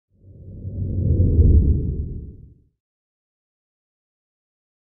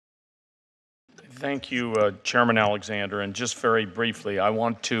Thank you, Chairman Alexander. And just very briefly, I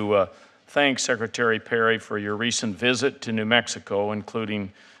want to thank Secretary Perry for your recent visit to New Mexico,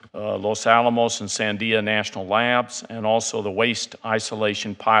 including Los Alamos and Sandia National Labs, and also the waste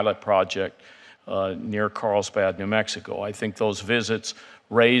isolation pilot project near Carlsbad, New Mexico. I think those visits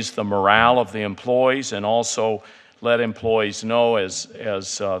raised the morale of the employees and also let employees know, as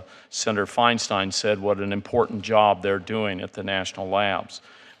Senator Feinstein said, what an important job they're doing at the national labs.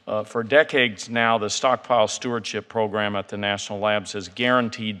 For decades now, the Stockpile Stewardship Program at the National Labs has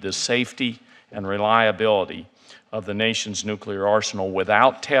guaranteed the safety and reliability of the nation's nuclear arsenal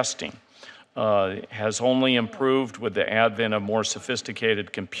without testing. Has only improved with the advent of more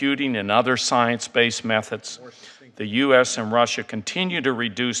sophisticated computing and other science-based methods. The U.S. and Russia continue to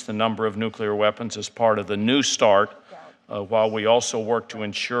reduce the number of nuclear weapons as part of the New START, while we also work to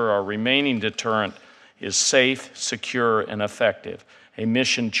ensure our remaining deterrent is safe, secure, and effective. A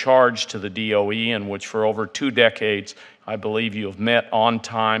mission charged to the DOE in which for over 2 decades, I believe you have met on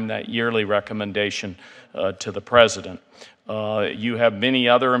time that yearly recommendation to the President. You have many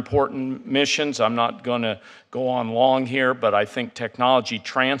other important missions. I'm not going to go on long here, but I think technology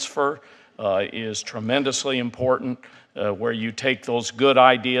transfer is tremendously important, where you take those good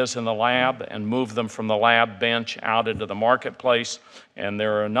ideas in the lab and move them from the lab bench out into the marketplace. And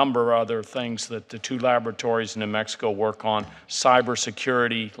there are a number of other things that the 2 laboratories in New Mexico work on: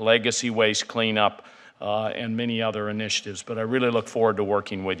 cybersecurity, legacy waste cleanup, and many other initiatives. But I really look forward to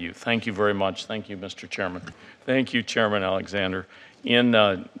working with you. Thank you very much. Thank you, Mr. Chairman. Thank you, Chairman Alexander. In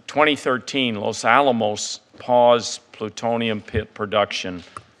 2013, Los Alamos paused plutonium pit production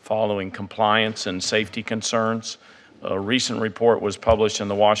following compliance and safety concerns. A recent report was published in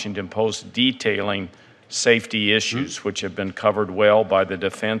the Washington Post detailing safety issues, which have been covered well by the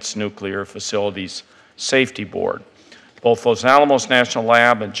Defense Nuclear Facilities Safety Board. Both Los Alamos National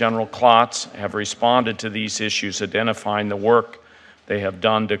Lab and General Klotz have responded to these issues, identifying the work they have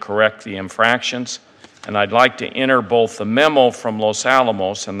done to correct the infractions. And I'd like to enter both the memo from Los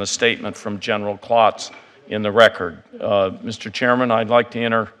Alamos and the statement from General Klotz in the record. Mr. Chairman, I'd like to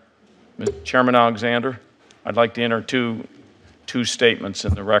enter, Chairman Alexander, I'd like to enter two statements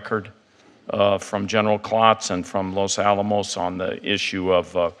in the record from General Klotz and from Los Alamos on the issue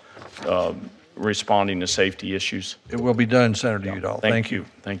of responding to safety issues. It will be done, Senator Udall. Thank you.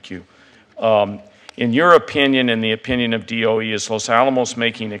 Thank you. In your opinion and the opinion of DOE, is Los Alamos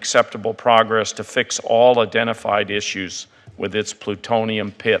making acceptable progress to fix all identified issues with its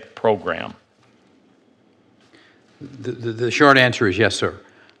plutonium pit program? The short answer is yes, sir.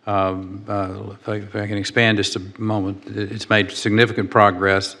 If I can expand just a moment, it's made significant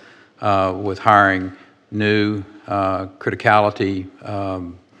progress with hiring new criticality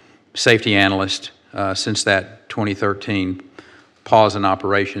safety analysts since that 2013 pause in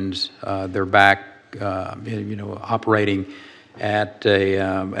operations. They're back, operating at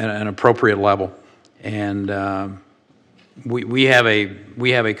an appropriate level, and we have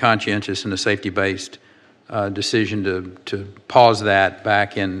a conscientious and a safety-based decision to pause that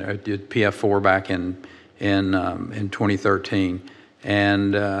back in PF4 back in 2013.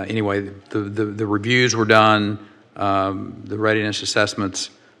 And anyway, the reviews were done, the readiness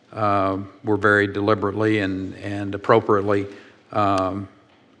assessments were very deliberately and appropriately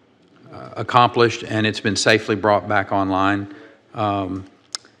accomplished, and it's been safely brought back online. So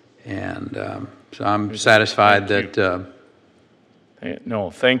I'm satisfied that. No,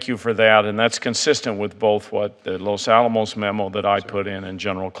 thank you for that, and that's consistent with both what the Los Alamos memo that I put in and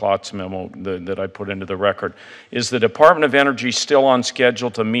General Klotz's memo that I put into the record. Is the Department of Energy still on schedule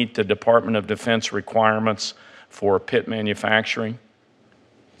to meet the Department of Defense requirements for pit manufacturing?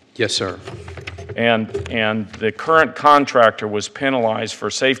 Yes, sir. And the current contractor was penalized for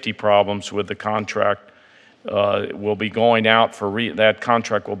safety problems with the contract. Will be going out for that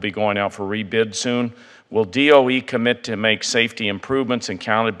contract will be going out for rebid soon. Will DOE commit to make safety improvements and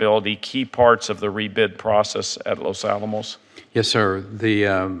accountability key parts of the rebid process at Los Alamos? Yes, sir.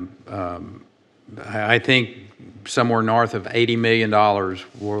 I think somewhere north of $80 million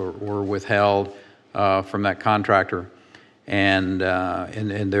were withheld from that contractor and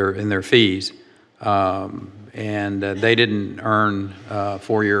in their fees, and they didn't earn a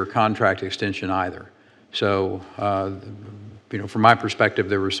 4-year contract extension either. So, from my perspective,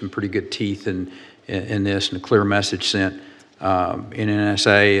 there was some pretty good teeth in this and a clear message sent.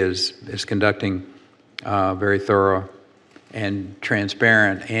 NNSA is conducting very thorough and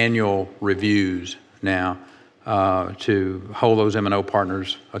transparent annual reviews now to hold those M&O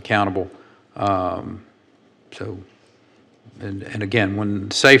partners accountable. And again,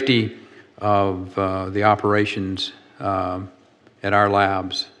 when safety of the operations at our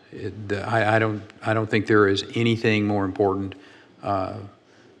labs I don't think there is anything more important. Thank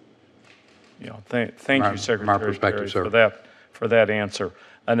you, Secretary Perry, sir. for that answer.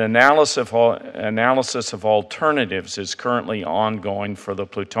 An analysis of alternatives is currently ongoing for the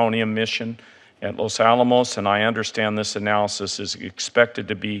plutonium mission at Los Alamos, and I understand this analysis is expected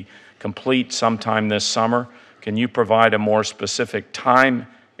to be complete sometime this summer. Can you provide a more specific time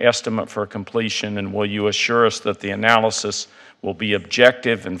estimate for completion, and will you assure us that the analysis will be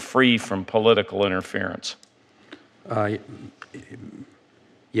objective and free from political interference?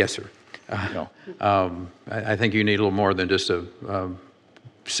 Yes, sir. I think you need a little more than just a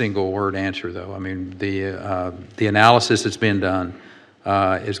single word answer, though. I mean, the analysis that's been done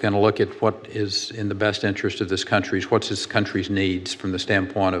is going to look at what is in the best interest of this country's, what's this country's needs from the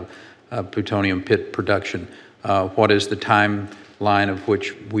standpoint of plutonium pit production. What is the timeline of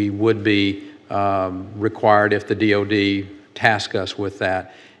which we would be required if the DOD task us with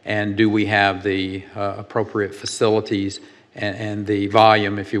that, and do we have the appropriate facilities and the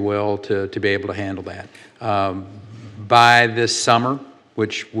volume, if you will, to be able to handle that. By this summer,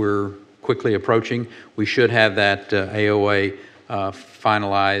 which we're quickly approaching, we should have that AOA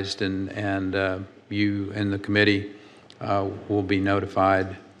finalized, and you and the committee will be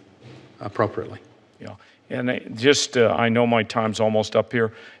notified appropriately. Yeah, and just, I know my time's almost up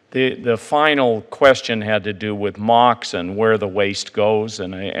here. The final question had to do with MOX and where the waste goes,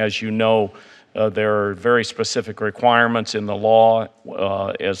 and as you know, there are very specific requirements in the law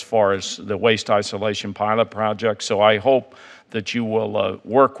as far as the waste isolation pilot project. So I hope that you will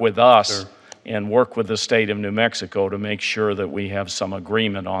work with us and work with the state of New Mexico to make sure that we have some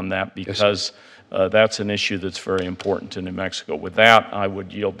agreement on that, because that's an issue that's very important to New Mexico. With that, I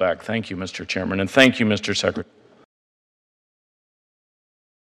would yield back. Thank you, Mr. Chairman, and thank you, Mr. Secretary.